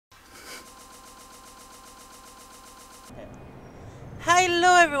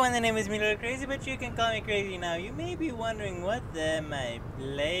Hello everyone, the name is me Little Crazy, but you can call me Crazy now. You may be wondering what the am I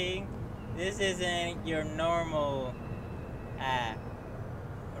playing? This isn't your normal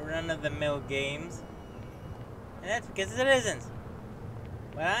run-of-the-mill games. And that's because it isn't.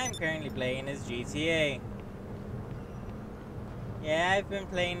 What I'm currently playing is GTA. Yeah, I've been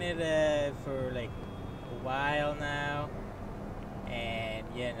playing it for like a while now. And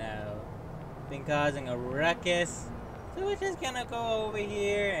you know, been causing a ruckus. So we're just gonna go over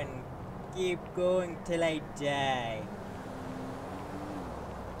here and keep going till I die.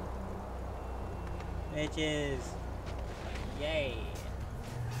 Which is... yay.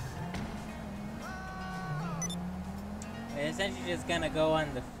 We're essentially just gonna go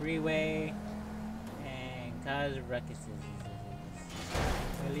on the freeway and cause ruckuses.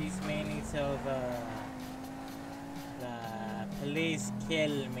 At least mainly so the police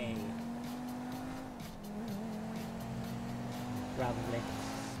kill me. Probably.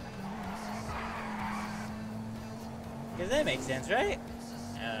 Because that makes sense, right?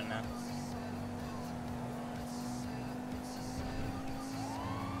 I don't know.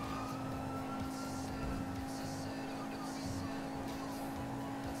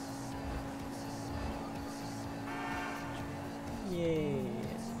 Yes.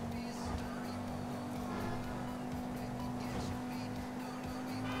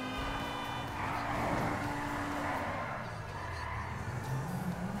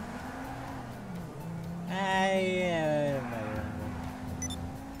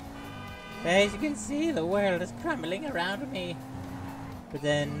 As you can see, the world is crumbling around me. But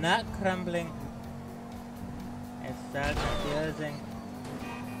they're not crumbling. It's so confusing.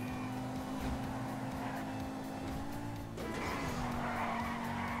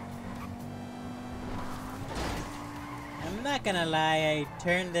 I'm not gonna lie, I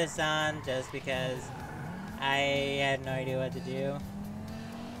turned this on just because I had no idea what to do.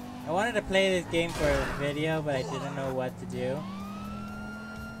 I wanted to play this game for a video, but I didn't know what to do.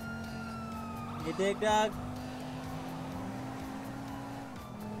 You dig, dog?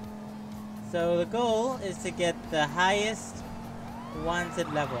 So the goal is to get the highest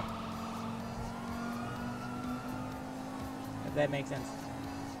wanted level. If that makes sense.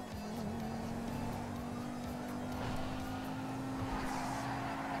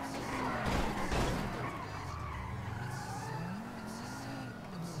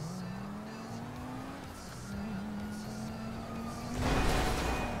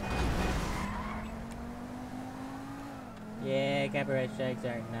 Yeah, copyright strikes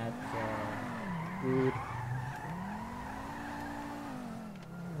are not good.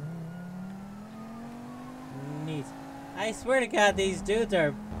 Neat. I swear to God, these dudes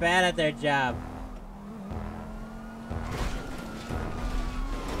are bad at their job.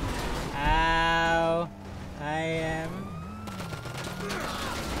 Ow. I am...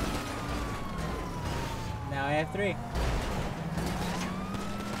 Now I have 3.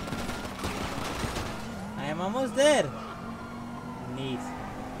 I am almost dead. Neat.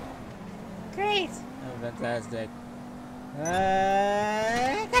 Great! Oh, fantastic.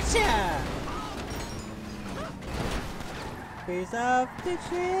 Gotcha! Piece of the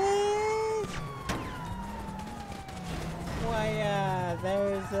cheese! Why,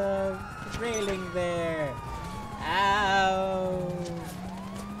 there's a railing there. Ow!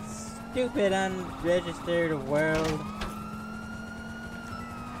 Stupid unregistered world.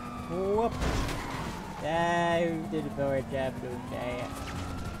 Whoop! I did a poor job doing that.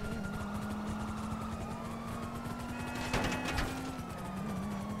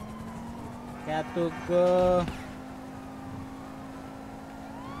 Got to go.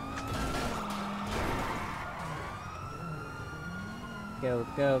 Go,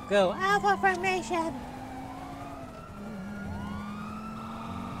 go, go. Alpha formation!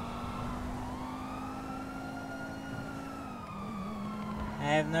 I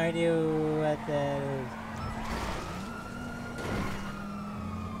have no idea what that is.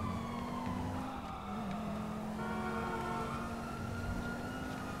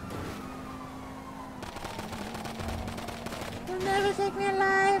 You'll never take me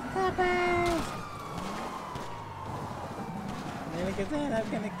alive, coppers! Then because then I'm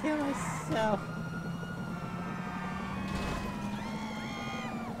gonna kill myself.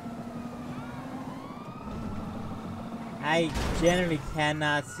 I generally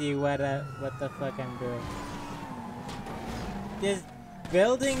cannot see what the fuck I'm doing. There's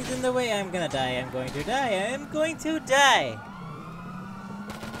buildings in the way. I'm gonna die. I'm going to die. I am going to die.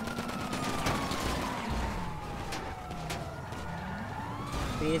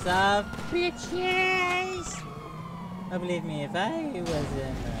 Piece of bitches. Oh, believe me, if I was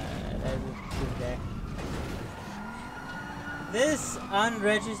in there. This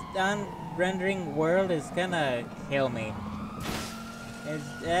unrendering world is gonna kill me.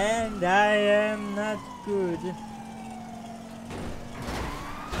 And I am not good.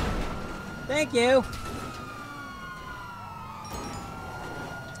 Thank you!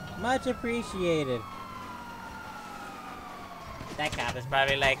 Much appreciated. That cop is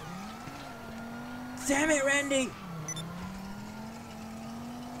probably like, damn it, Randy!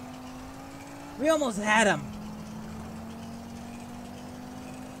 We almost had him!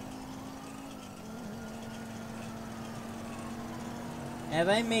 If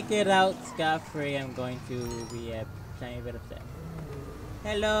I make it out scot-free, I'm going to be a tiny bit upset.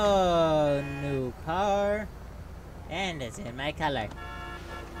 Hello, new car. And it's in my color.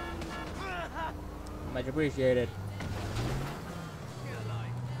 Much appreciated.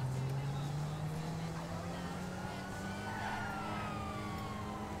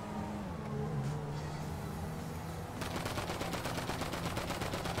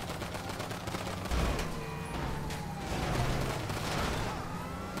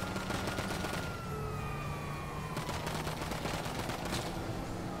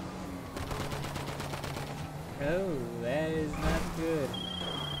 Oh, that is not good.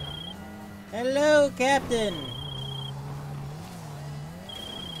 Hello, Captain!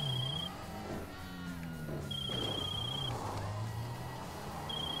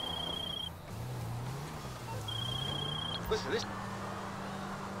 Listen, this.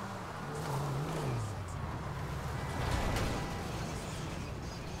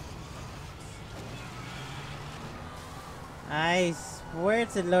 I swear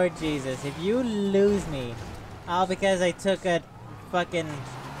to Lord Jesus, if you lose me, all because I took a fucking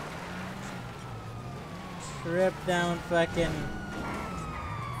trip down fucking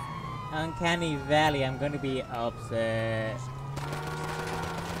Uncanny Valley, I'm gonna be upset.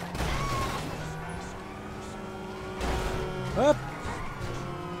 Whoop!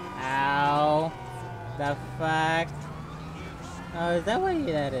 Ow! The fuck? Oh, is that what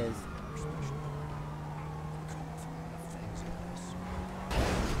that is?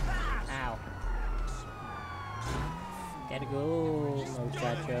 Ow. Gotta go,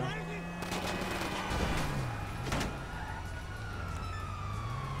 muchacho.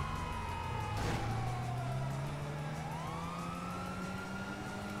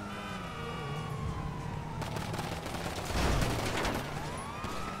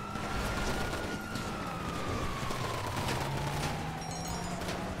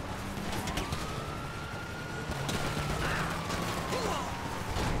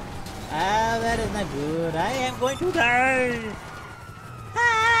 Ah, that is not good. I am going to die.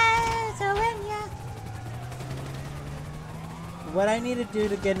 Hi, Sylvania. What I need to do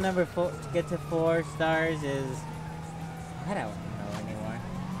to get number 4, to get to 4 stars is, I don't know anymore.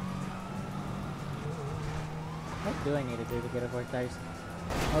 What do I need to do to get a 4 stars?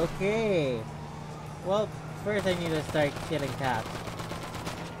 Okay. Well, first I need to start killing cops.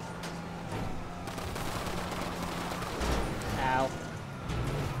 Ow.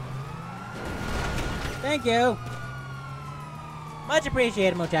 Thank you! Much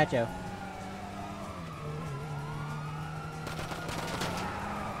appreciated, muchacho.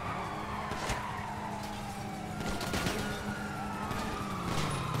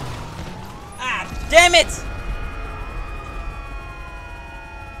 Ah, damn it!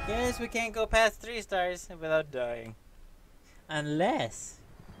 Guess we can't go past 3 stars without dying. Unless...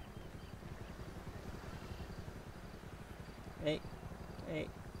 Wait.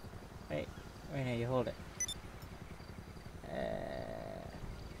 Wait, no, you hold it.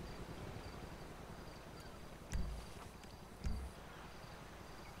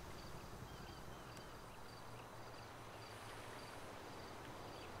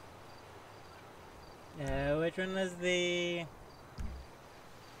 Which one was the...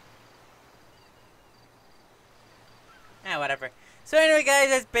 Ah, whatever. So anyway, guys,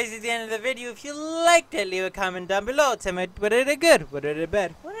 that's basically the end of the video. If you liked it, leave a comment down below. Tell me what did it good, what did it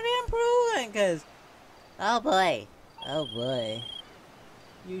bad, what did it improve, because... Oh boy. Oh boy.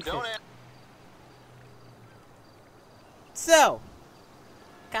 You should... So,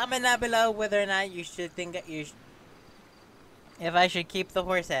 comment down below whether or not you should think that you if I should keep the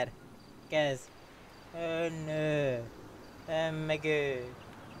horse head. Guys. Oh no. Oh my god.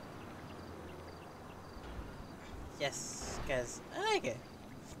 Yes, guys. I like it.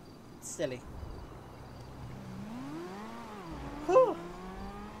 It's silly. Whew.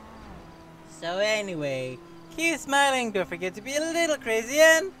 So anyway, keep smiling, don't forget to be a little crazy,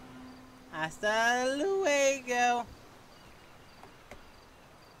 and hasta luego.